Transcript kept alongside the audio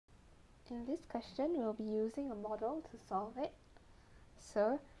In this question, we'll be using a model to solve it.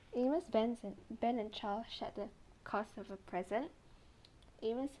 So, Amos, Ben and Charles shared the cost of a present.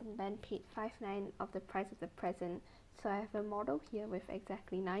 Amos and Ben paid 5/9 of the price of the present. So I have a model here with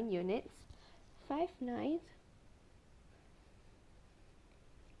exactly 9 units. 5/9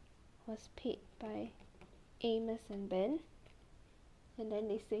 was paid by Amos and Ben. And then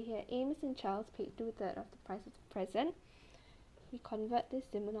they say here, Amos and Charles paid 2/3 of the price of the present. We convert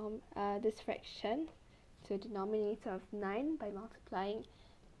this fraction to a denominator of 9 by multiplying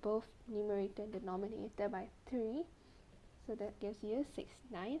both numerator and denominator by 3. So that gives you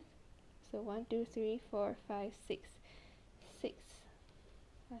 6/9. So 1, 2, 3, 4, 5, 6. 6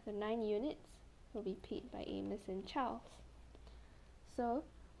 out of 9 units will be paid by Amos and Charles. So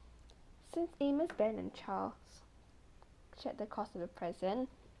since Amos, Ben and Charles shared the cost of the present,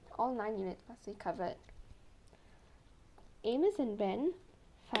 all 9 units must be covered. Amos and Ben,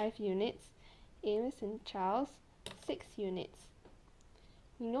 5 units. Amos and Charles, 6 units.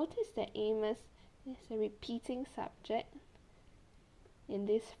 We notice that Amos is a repeating subject in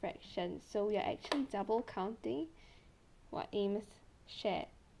this fraction, so we are actually double counting what Amos's share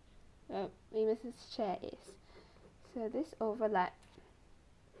is. So this overlap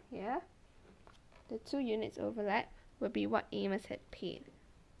here, the 2 units overlap, would be what Amos had paid.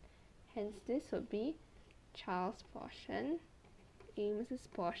 Hence this would be Charles' portion, Amos's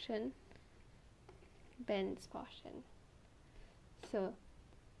portion, Ben's portion. So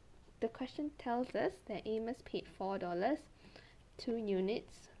the question tells us that Amos paid $4. 2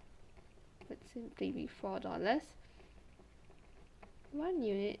 units would simply be $4. 1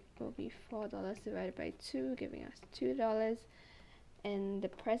 unit will be $4 divided by 2, giving us $2. And the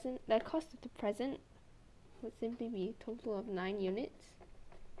cost of the present would simply be a total of 9 units.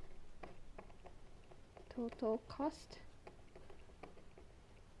 Total cost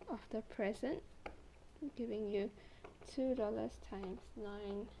of the present, giving you $2 times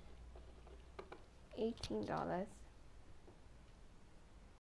 9, $18.